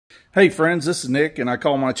Hey friends, this is Nick, and I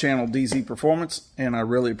call my channel DZ Performance, and I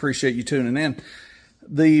really appreciate you tuning in.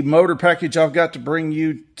 The motor package I've got to bring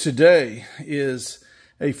you today is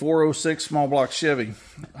a 406 small block Chevy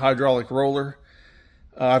hydraulic roller.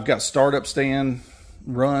 I've got startup stand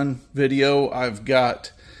run video. I've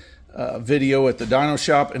got video at the dyno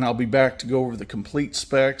shop, and I'll be back to go over the complete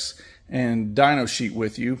specs and dyno sheet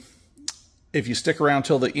with you. If you stick around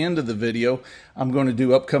till the end of the video, I'm going to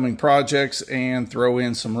do upcoming projects and throw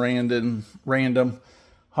in some random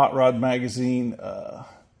Hot Rod Magazine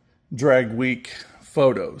Drag Week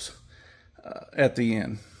photos at the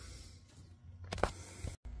end.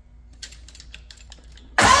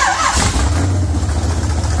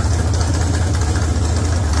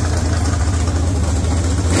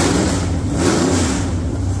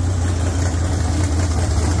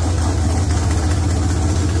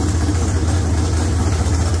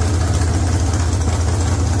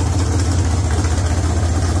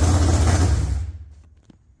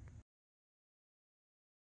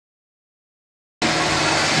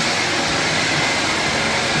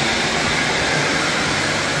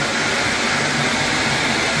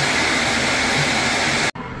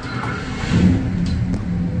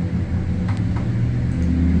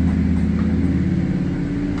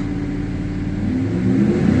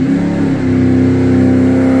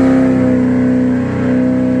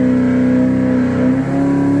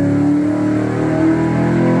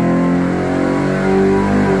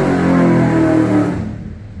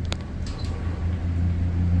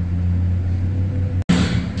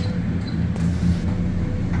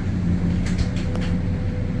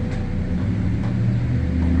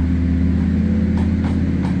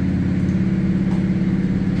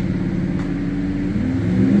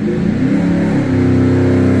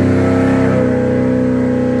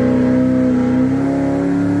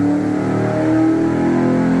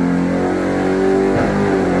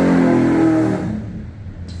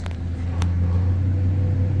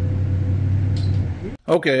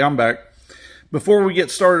 Okay, I'm back. Before we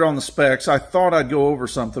get started on the specs, I thought I'd go over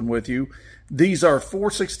something with you. These are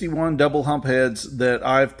 461 double hump heads that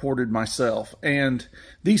I've ported myself, and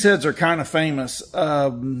these heads are kind of famous.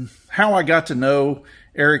 How I got to know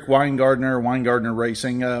Eric Weingartner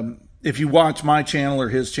Racing. If you watch my channel or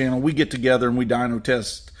his channel, we get together and we dyno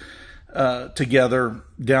test together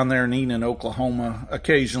down there in Enid, Oklahoma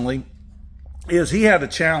occasionally. He had a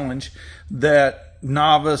challenge that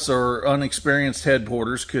novice or unexperienced head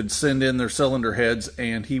porters could send in their cylinder heads,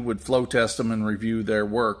 and he would flow test them and review their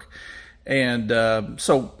work. And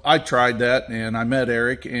so I tried that, and I met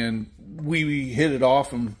Eric, and we hit it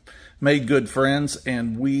off and made good friends.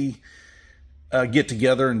 And we get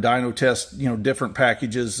together and dyno test, different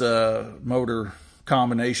packages, motor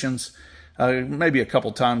combinations, maybe a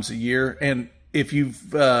couple times a year. And if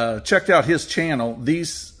you've checked out his channel,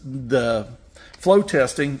 the flow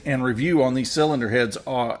testing and review on these cylinder heads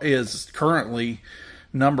is currently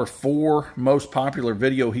number 4 most popular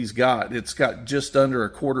video he's got. It's got just under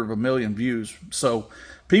 250,000 views. So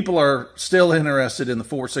people are still interested in the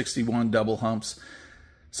 461 double humps.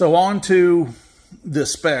 So on to the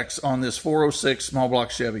specs on this 406 small block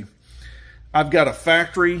Chevy. I've got a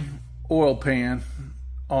factory oil pan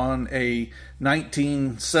on a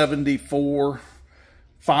 1974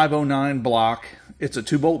 509 block. It's a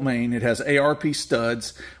 2-bolt main. It has ARP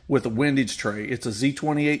studs with a windage tray. It's a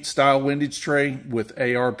Z28 style windage tray with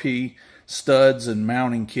ARP studs and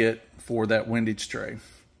mounting kit for that windage tray.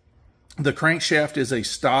 The crankshaft is a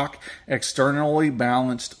stock externally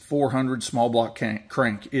balanced 400 small block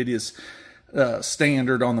crank. It is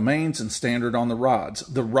standard on the mains and standard on the rods.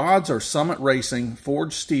 The rods are Summit Racing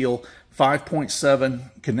forged steel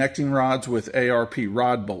 5.7 connecting rods with ARP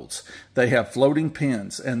rod bolts. They have floating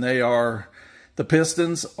pins, and the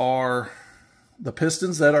pistons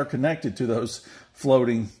that are connected to those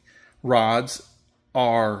floating rods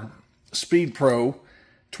are Speed Pro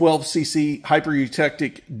 12cc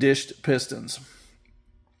hyper-eutectic dished pistons.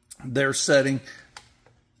 They're setting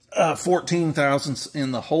 14 thousandths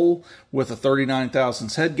in the hole with a 39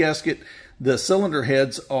 thousandths head gasket. The cylinder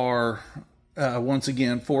heads are once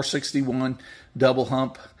again 461 double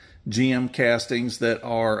hump GM castings that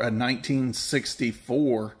are a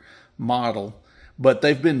 1964 model, but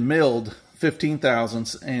they've been milled 15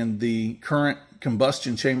 thousandths, and the current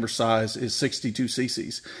combustion chamber size is 62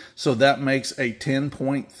 cc's. So that makes a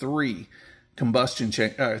 10.3 combustion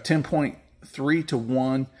 10.3 to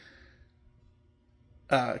 1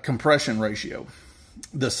 compression ratio.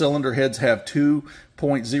 The cylinder heads have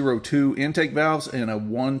 2.02 intake valves and a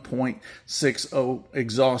 1.60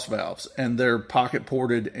 exhaust valves, and they're pocket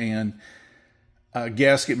ported and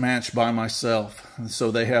gasket matched by myself.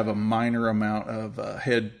 So they have a minor amount of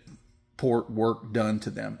head port work done to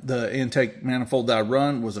them. The intake manifold that I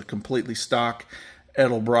run was a completely stock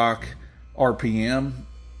Edelbrock RPM.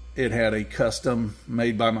 It had a custom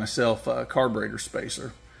made by myself carburetor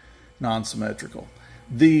spacer, non-symmetrical.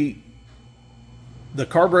 The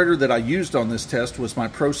carburetor that I used on this test was my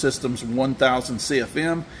Pro Systems 1000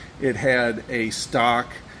 CFM. It had a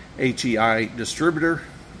stock HEI distributor.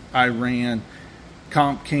 I ran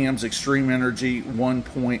Comp Cam's Extreme Energy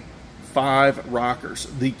 1.5 rockers.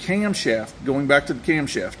 The camshaft, going back to the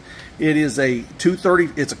camshaft, it is a 230.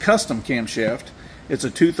 It's a custom camshaft. It's a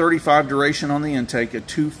 235 duration on the intake, a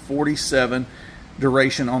 247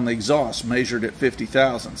 duration on the exhaust, measured at 50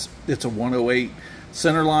 thousandths. It's a 108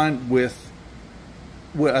 centerline with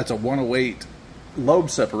it's a 108 lobe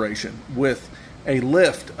separation with a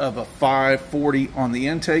lift of a 540 on the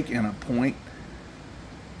intake and a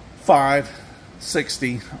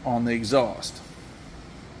 .560 on the exhaust.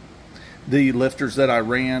 The lifters that I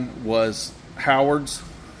ran was Howard's.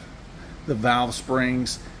 The valve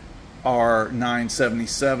springs are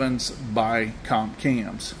 977s by Comp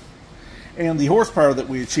Cams. And the horsepower that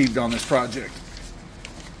we achieved on this project,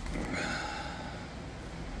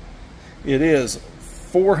 it is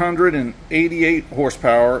 488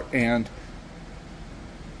 horsepower and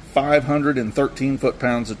 513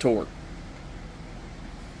 foot-pounds of torque.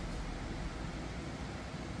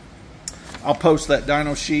 I'll post that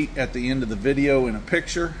dyno sheet at the end of the video in a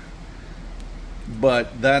picture,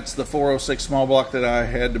 but that's the 406 small block that I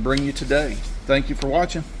had to bring you today. Thank you for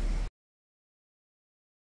watching.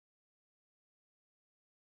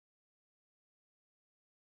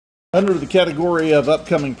 Under the category of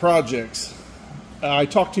upcoming projects, I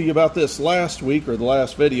talked to you about this last week, or the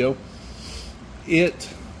last video. It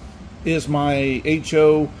is my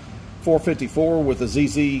HO 454 with a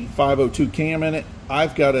ZZ 502 cam in it.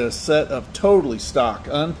 I've got a set of totally stock,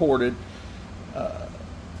 unported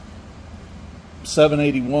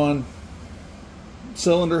 781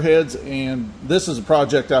 cylinder heads, and this is a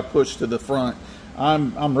project I pushed to the front.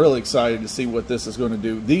 I'm really excited to see what this is going to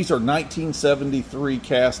do. These are 1973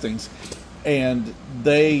 castings, and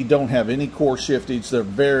they don't have any core shiftage. They're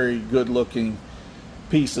very good looking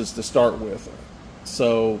pieces to start with.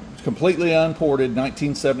 So completely unported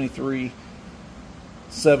 1973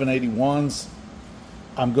 781s.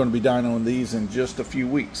 I'm going to be dynoing these in just a few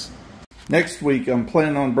weeks. Next week I'm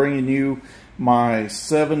planning on bringing you my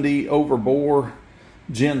 70 overbore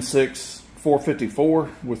Gen 6 454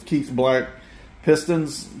 with Keith Black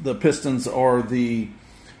pistons. The pistons are the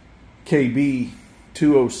KB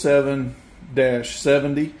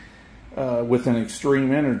 207-70 with an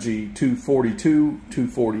Extreme Energy 242,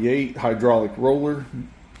 248 hydraulic roller.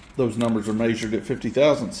 Those numbers are measured at 50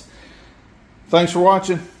 thousandths. Thanks for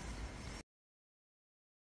watching.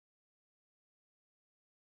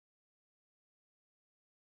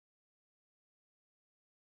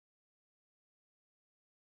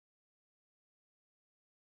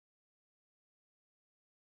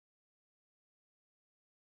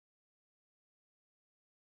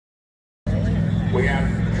 We have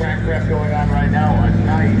track prep going on right now on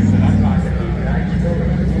nice.